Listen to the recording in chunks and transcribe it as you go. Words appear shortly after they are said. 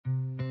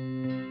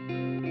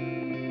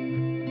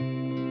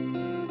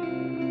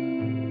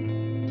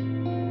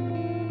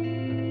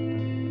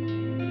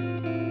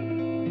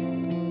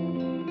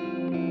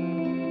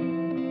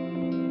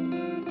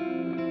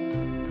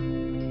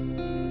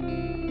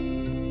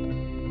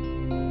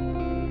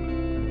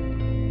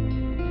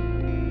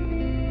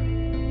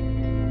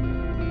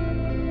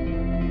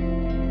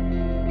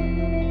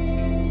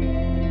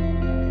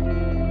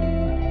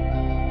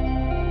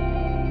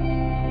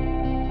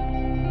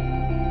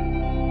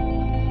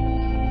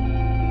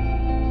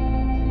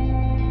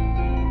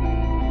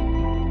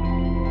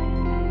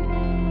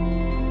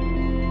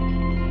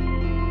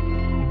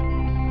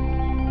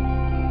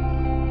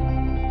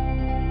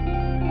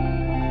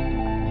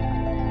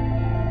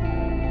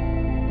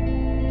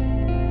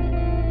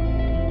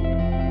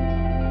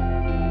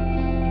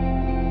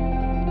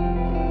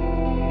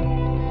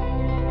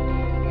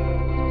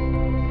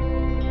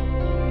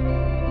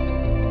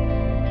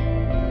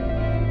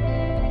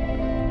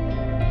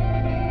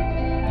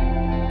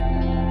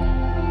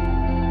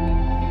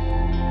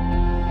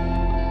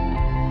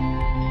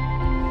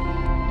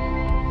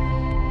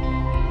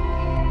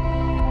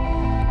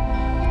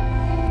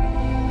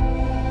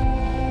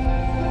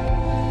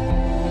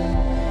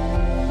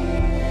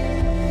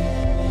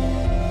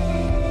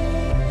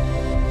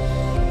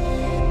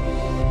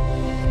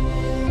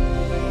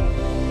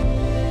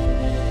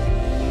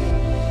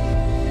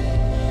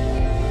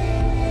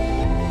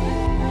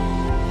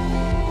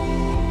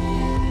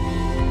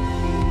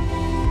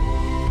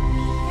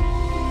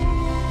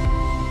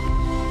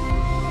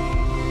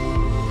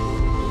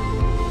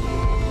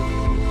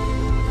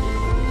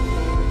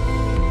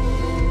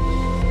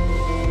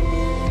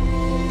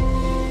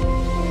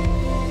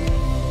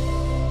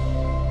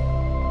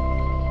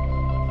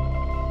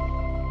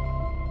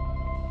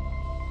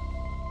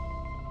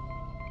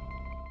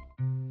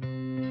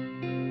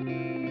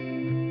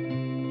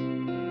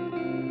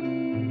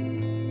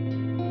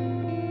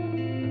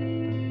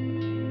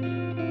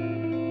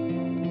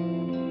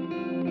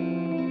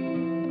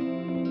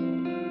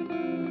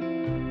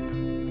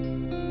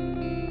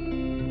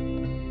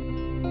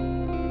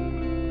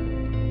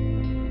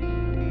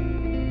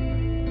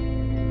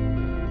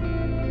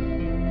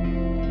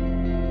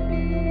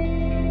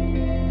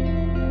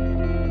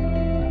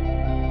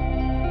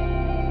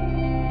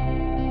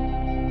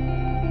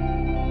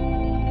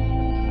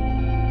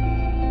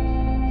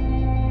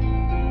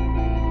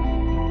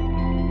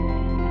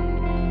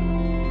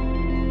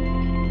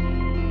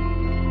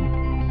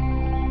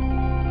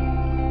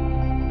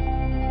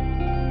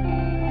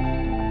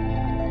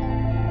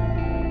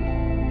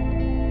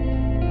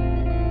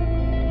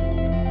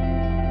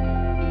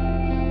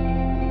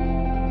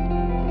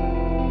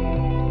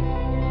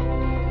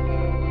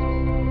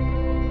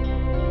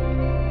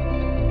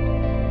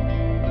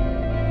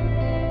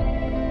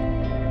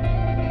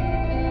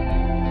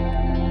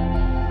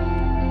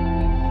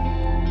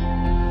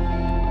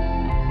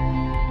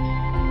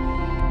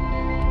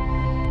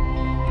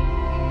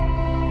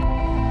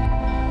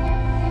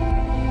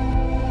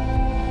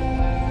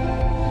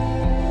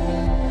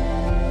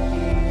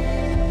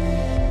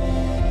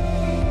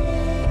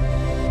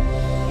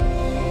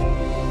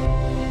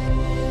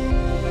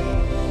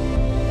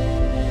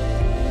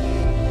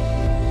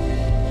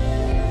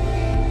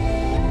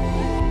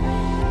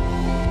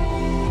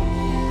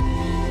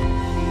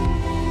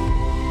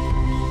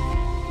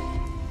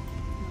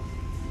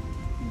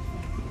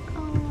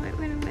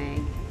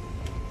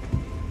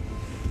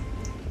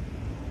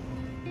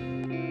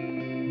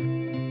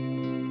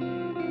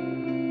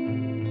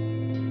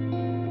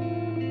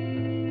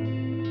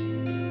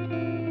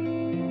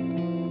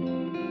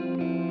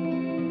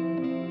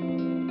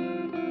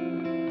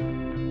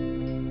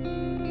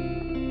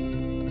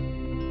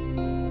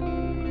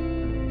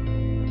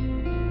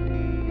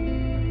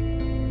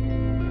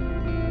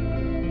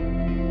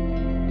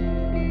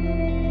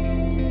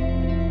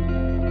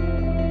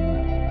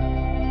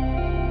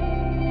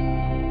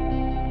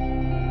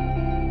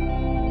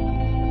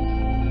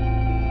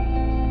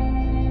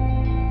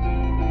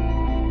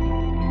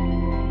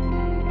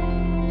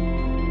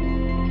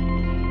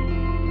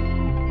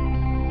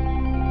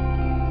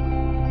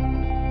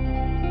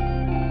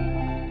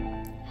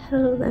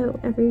Hello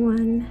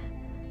everyone,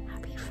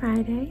 happy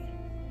Friday.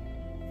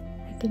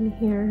 I can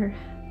hear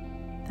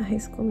the high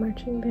school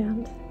marching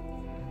band.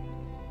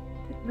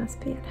 It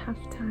must be at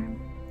halftime.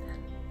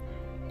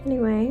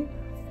 Anyway,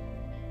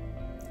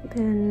 I've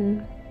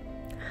been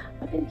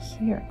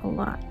here a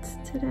lot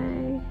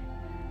today.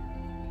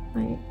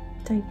 My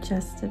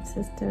digestive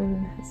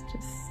system has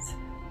just,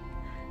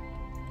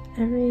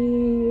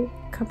 every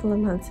couple of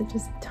months it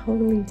just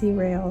totally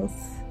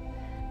derails.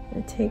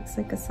 It takes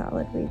like a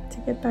solid week to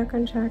get back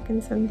on track,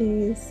 and some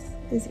days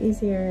is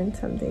easier and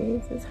some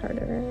days is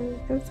harder. And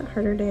it was a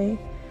harder day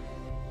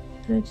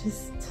and it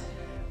just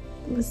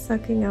was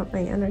sucking out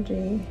my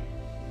energy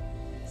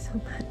so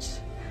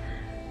much.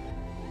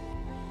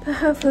 But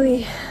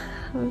hopefully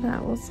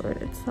that will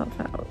sort itself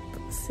out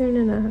soon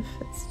enough.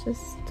 It's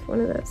just one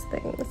of those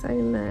things.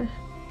 I'm a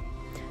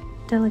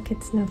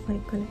delicate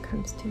snowflake when it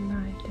comes to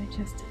my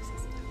digestive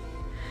system.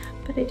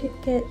 But I did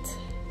get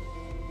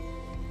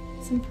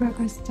some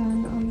progress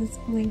done on this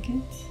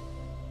blanket.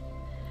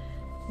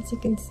 As you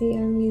can see,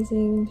 I'm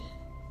using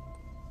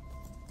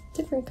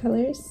different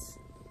colors.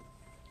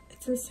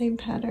 It's the same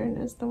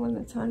pattern as the one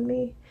that's on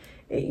me.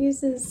 It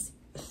uses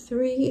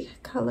 3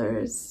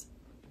 colors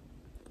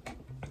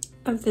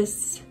of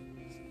this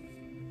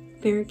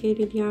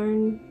variegated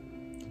yarn,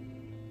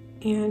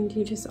 and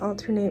you just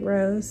alternate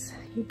rows.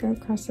 You go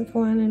across with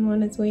one and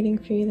one is waiting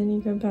for you, then you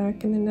go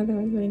back and another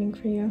one's waiting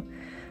for you.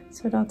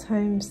 So at all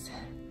times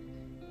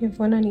you have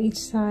one on each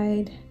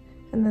side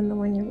and then the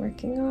one you're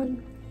working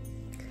on.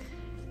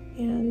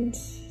 And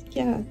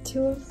yeah,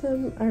 2 of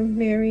them are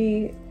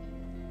very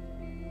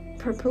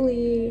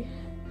purpley.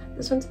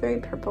 This one's very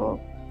purple.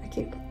 I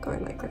keep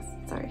going like this,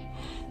 sorry.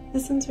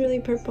 This one's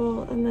really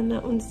purple, and then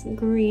that one's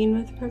green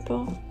with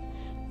purple.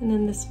 And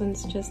then this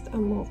one's just a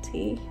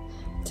multi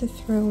to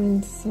throw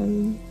in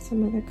some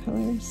other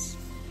colors.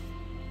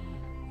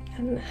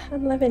 And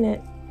I'm loving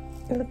it.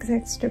 It looks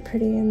extra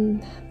pretty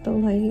in the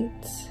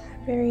light.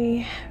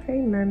 Very, very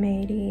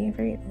mermaidy,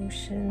 very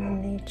ocean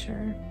and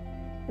nature.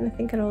 And I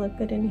think it'll look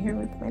good in here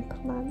with my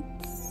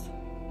plants.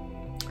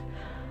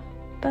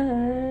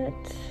 But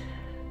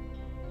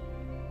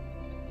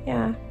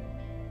yeah,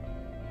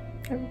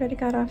 everybody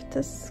got off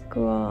to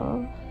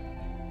school.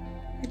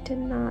 I did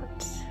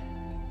not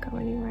go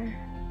anywhere.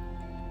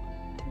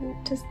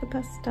 Just the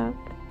bus stop.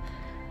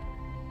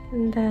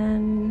 And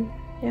then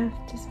yeah,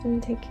 just been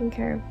taking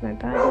care of my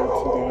body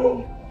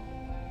today.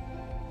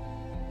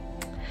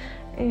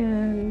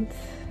 And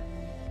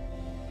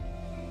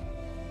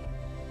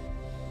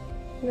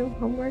no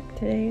homework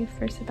today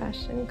for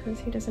Sebastian because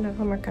he doesn't have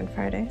homework on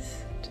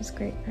Fridays, which is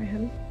great for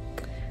him.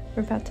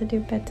 We're about to do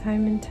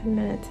bedtime in 10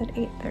 minutes at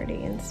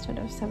 8:30 instead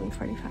of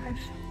 7:45.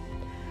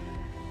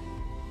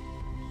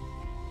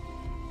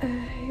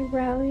 I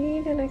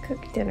rallied and I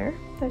cooked dinner,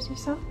 as you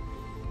saw.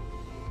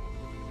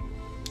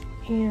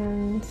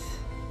 And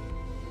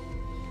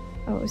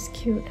oh, it was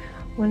cute.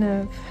 One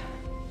of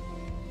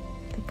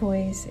the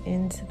boys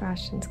in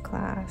Sebastian's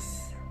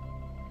class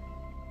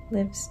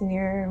lives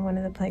near one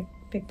of the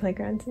big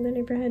playgrounds in the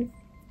neighborhood.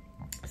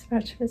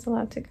 Sebastian is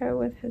allowed to go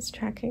with his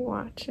tracking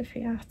watch if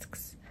he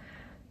asks.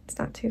 It's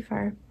not too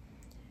far.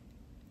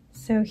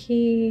 So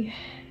he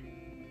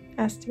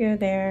asked to go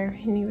there,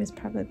 and he was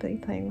probably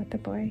playing with the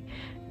boy.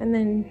 And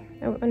then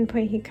at one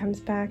point he comes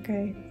back,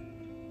 I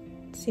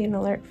see an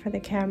alert for the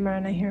camera,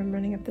 and I hear him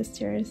running up the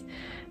stairs,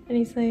 and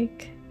he's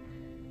like,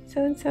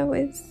 so-and-so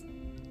is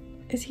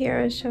here.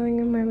 I was showing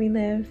him where we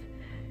live.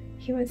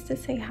 He wants to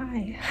say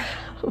hi.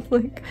 I'm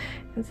like,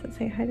 he wants to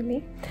say hi to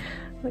me?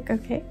 I'm like,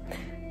 okay.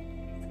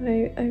 So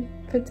I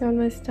put down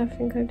my stuff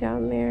and go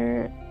down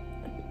there.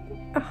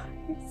 Oh,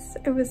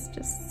 it was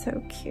just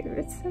so cute.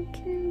 It's so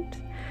cute.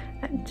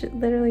 I'm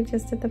literally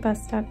just at the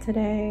bus stop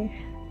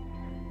today.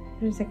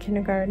 There's a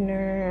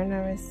kindergartner, and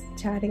I was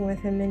chatting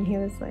with him, and he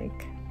was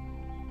like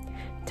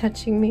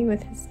touching me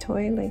with his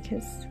toy, like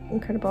his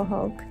Incredible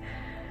Hulk.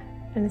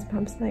 And his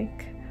mom's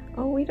like,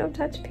 oh, we don't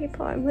touch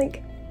people. I'm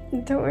like,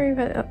 don't worry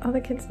about it. All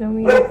the kids know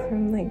me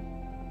from like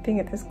being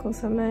at the school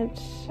so much,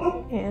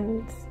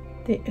 and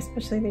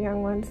especially the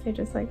young ones, they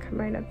just like come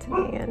right up to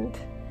me and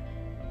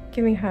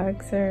give me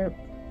hugs or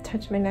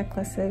touch my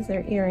necklaces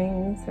or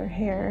earrings or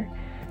hair,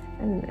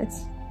 and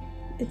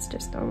it's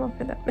just normal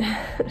for them.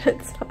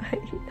 It's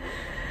fine.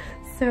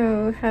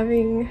 So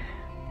having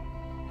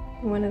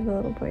one of the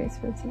little boys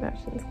from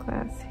Sebastian's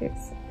class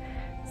who's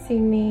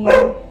seen me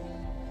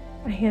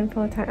a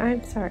handful of times.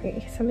 I'm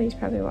sorry, somebody's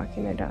probably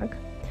walking their dog.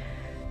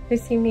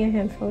 Who's seen me a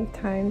handful of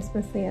times,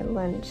 mostly at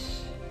lunch.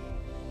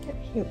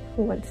 Who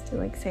wants to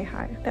like say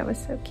hi. That was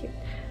so cute.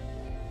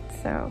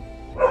 So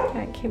yeah,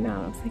 it came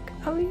out. I was like,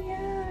 oh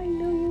yeah, I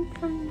know you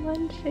from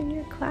lunch in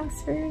your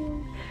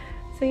classroom.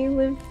 So you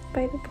live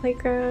by the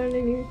playground,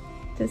 and he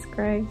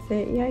describes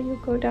it. Yeah, you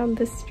go down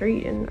this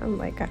street, and I'm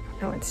like, I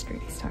don't know what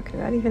street he's talking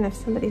about. Even if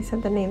somebody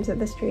said the names of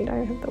the street, I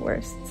have the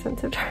worst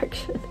sense of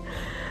direction.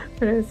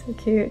 But it was so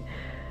cute.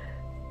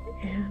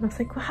 And I was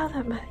like,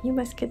 wow, you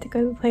must get to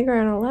go to the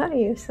playground a lot.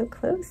 You're so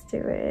close to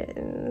it.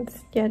 And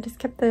yeah, just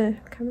kept the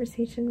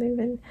conversation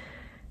moving.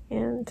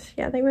 And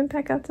yeah, they went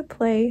back out to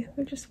play.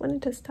 We just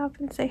wanted to stop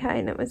and say hi,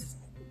 and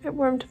it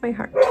warmed my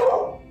heart.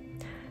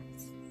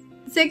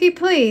 Ziggy,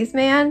 please,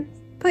 man,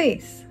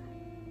 please.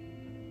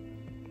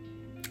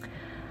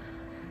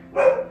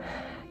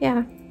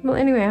 Yeah, well,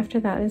 anyway, after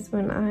that is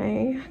when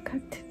I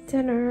cooked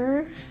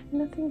dinner.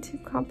 Nothing too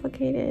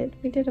complicated.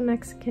 We did a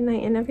Mexican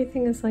night, and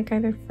everything is like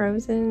either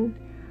frozen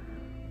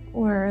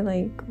or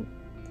like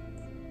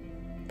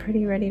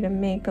pretty ready to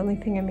make. The only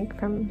thing I make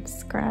from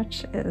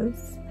scratch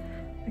is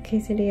a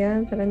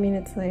quesadilla, but I mean,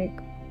 it's like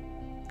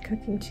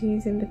cooking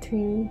cheese in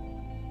between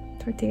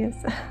tortillas.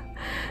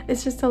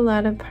 It's just a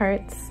lot of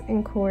parts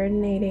and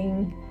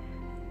coordinating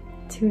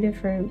 2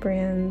 different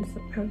brands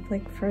of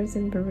like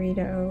frozen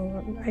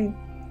burrito. I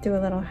do a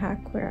little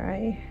hack where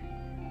I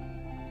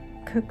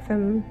cook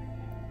them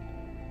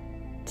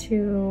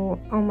to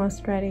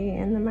almost ready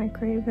in the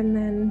microwave, and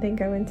then they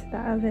go into the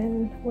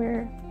oven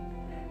where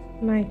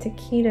my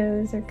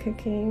taquitos are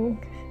cooking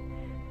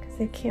because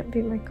they can't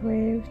be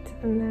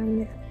microwaved, and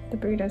then the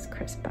burritos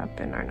crisp up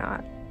and are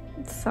not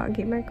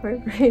soggy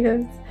microwave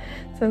burritos.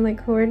 So I'm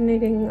like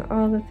coordinating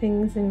all the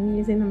things and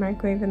using the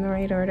microwave in the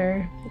right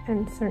order,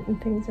 and certain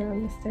things are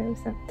on the stove.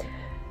 So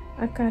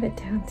I've got it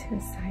down to a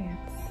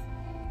science,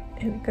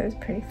 and it goes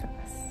pretty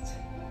fast.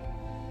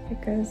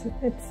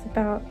 It's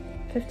about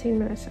 15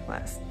 minutes or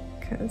less,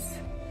 because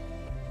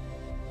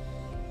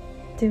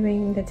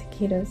doing the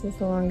taquitos is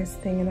the longest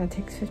thing, and that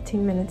takes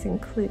 15 minutes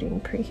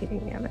including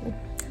preheating the oven.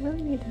 I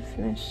really need to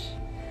finish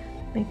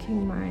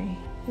making my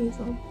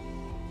hazel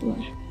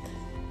blend,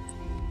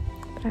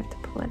 but I have to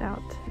pull it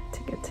out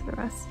to get to the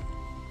rest.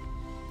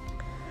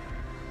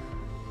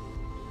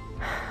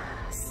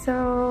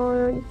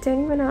 So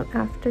Danny went out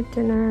after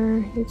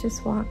dinner. He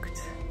just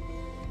walked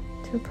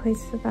to a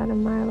place about a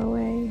mile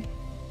away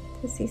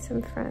to see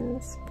some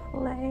friends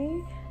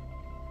play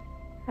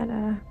at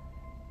a,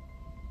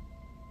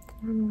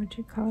 I don't know what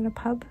you call it, a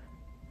pub?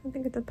 I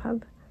think it's a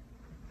pub.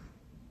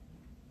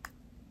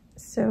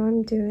 So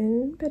I'm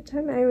doing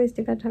bedtime. I always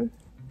do bedtime,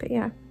 but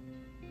yeah,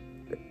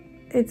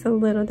 it's a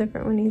little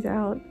different when he's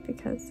out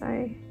because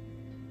I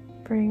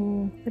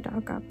bring the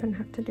dog up and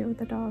have to deal with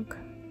the dog,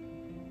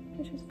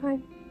 which is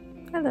fine.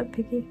 I love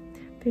Piggy,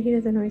 but he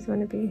doesn't always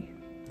want to be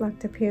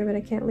locked up here, but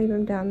I can't leave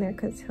him down there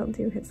because he'll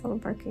do his little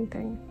barking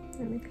thing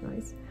and make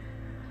noise.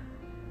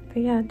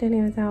 But yeah,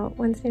 Danny was out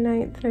Wednesday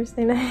night,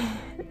 Thursday night,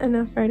 and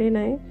now Friday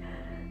night.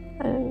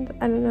 And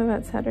I don't know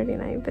about Saturday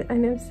night, but I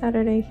know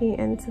Saturday he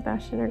and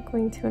Sebastian are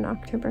going to an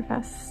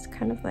Oktoberfest,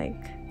 kind of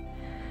like,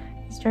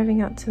 he's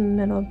driving out to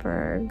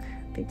Middleburg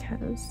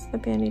because the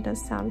band he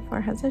does sound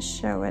for has a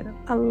show at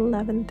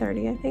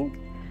 11:30, I think.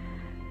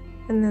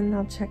 And then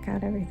they'll check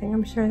out everything.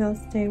 I'm sure they'll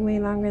stay way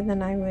longer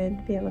than I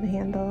would be able to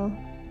handle.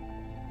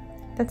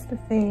 That's the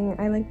thing,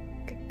 I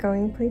like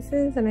going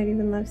places, and I'd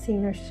even love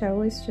seeing their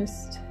show. It's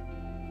just,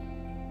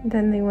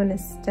 then they want to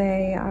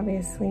stay,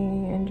 obviously,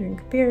 and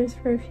drink beers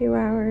for a few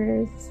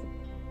hours.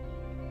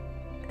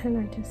 And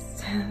I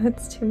just,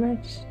 that's too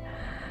much.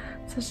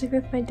 Especially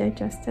with my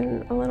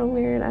digestion a little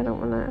weird. I don't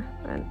want to,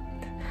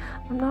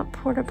 I'm not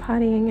porta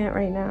pottying it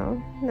right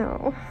now.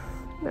 No,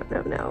 no,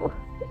 no, no.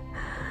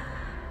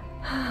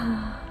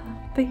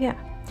 But yeah,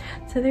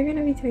 so they're going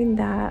to be doing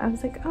that. I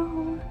was like,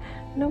 oh,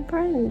 no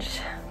brunch.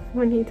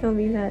 When he told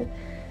me that,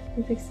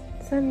 he's like,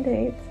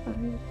 Sunday, it's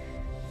fine.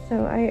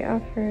 So I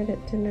offered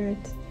at dinner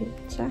to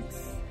take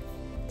Jax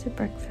to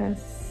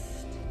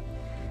breakfast,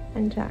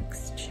 and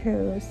Jax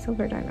chose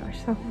Silver Diner,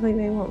 so hopefully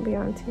they won't be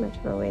on too much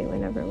of a wait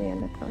whenever we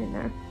end up going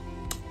there.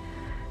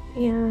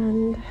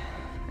 And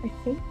I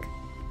think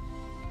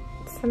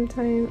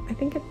sometime, I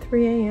think at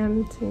 3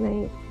 a.m.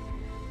 tonight,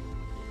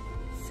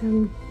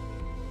 some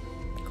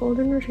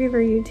golden retriever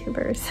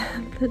YouTubers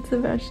that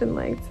Sebastian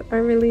likes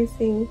are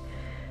releasing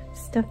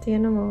stuffed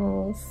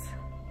animals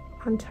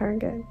on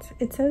Target.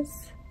 It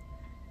says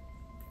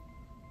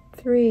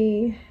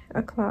 3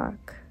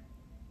 o'clock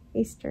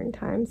Eastern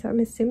time, so I'm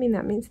assuming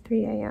that means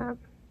 3 a.m.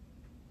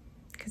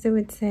 because it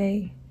would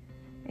say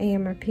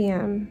a.m. or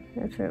p.m.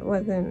 if it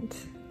wasn't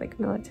like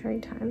military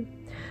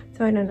time.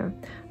 So I don't know.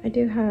 I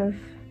do have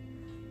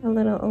a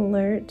little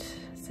alert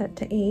set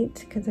to 8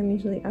 because I'm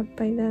usually up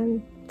by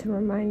then to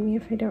remind me,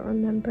 if I don't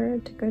remember,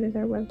 to go to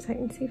their website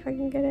and see if I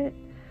can get it.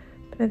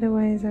 But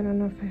otherwise, I don't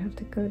know if I have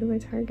to go to a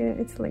Target.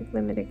 It's like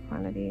limited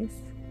quantities.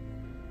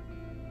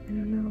 I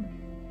don't know.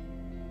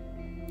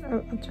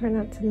 I'll try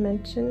not to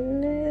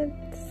mention it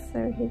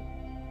so he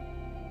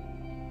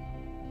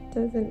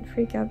doesn't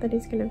freak out that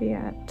he's going to be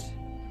at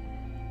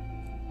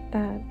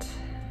that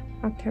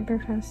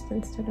Oktoberfest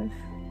instead of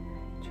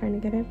trying to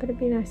get it. But it'd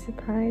be a nice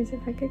surprise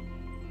if I could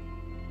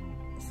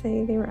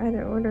say they were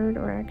either ordered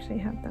or actually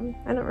have them.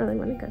 I don't really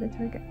want to go to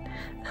Target.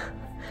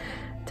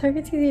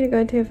 Target's easy to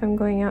go to if I'm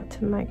going out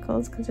to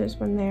Michael's because there's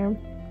one there,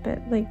 but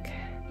like,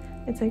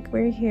 it's like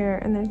we're here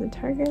and there's a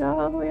Target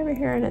all the way over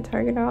here and a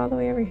Target all the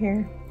way over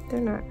here. They're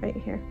not right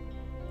here.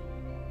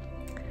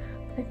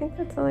 But I think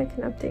that's all I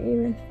can update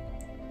you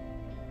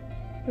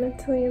with.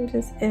 Mentally, I'm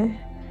just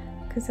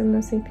because I'm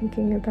mostly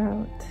thinking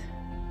about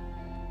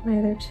my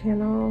other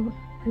channel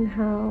and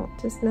how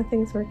just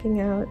nothing's working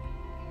out.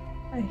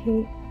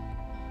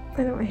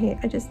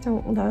 I just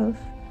don't love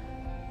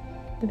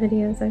the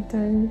videos I've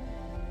done.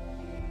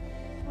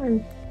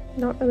 I'm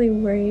not really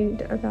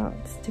worried about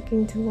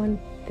sticking to one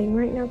thing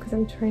right now because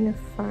I'm trying to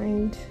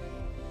find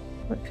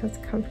what feels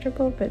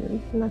comfortable, but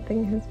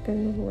nothing has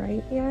been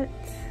right yet.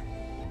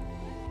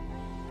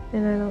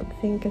 And I don't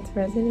think it's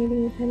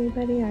resonating with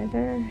anybody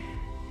either.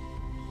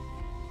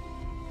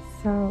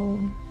 So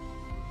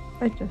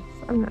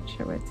I'm not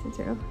sure what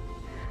to do.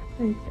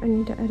 I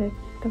need to edit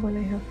the one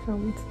I have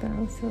filmed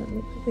though, so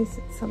at least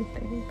it's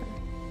something, but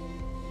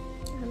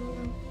I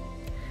don't know.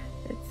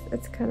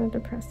 It's kind of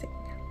depressing.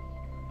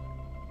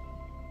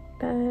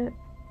 But I'm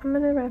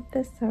gonna wrap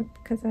this up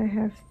because I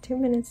have 2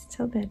 minutes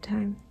till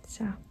bedtime,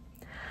 so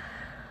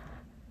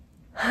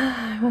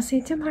we'll see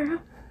you tomorrow,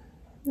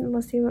 and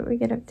we'll see what we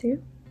get up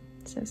to.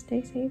 So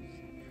stay safe,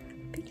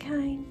 be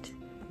kind,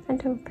 and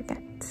don't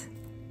forget,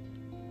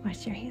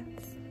 wash your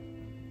hands.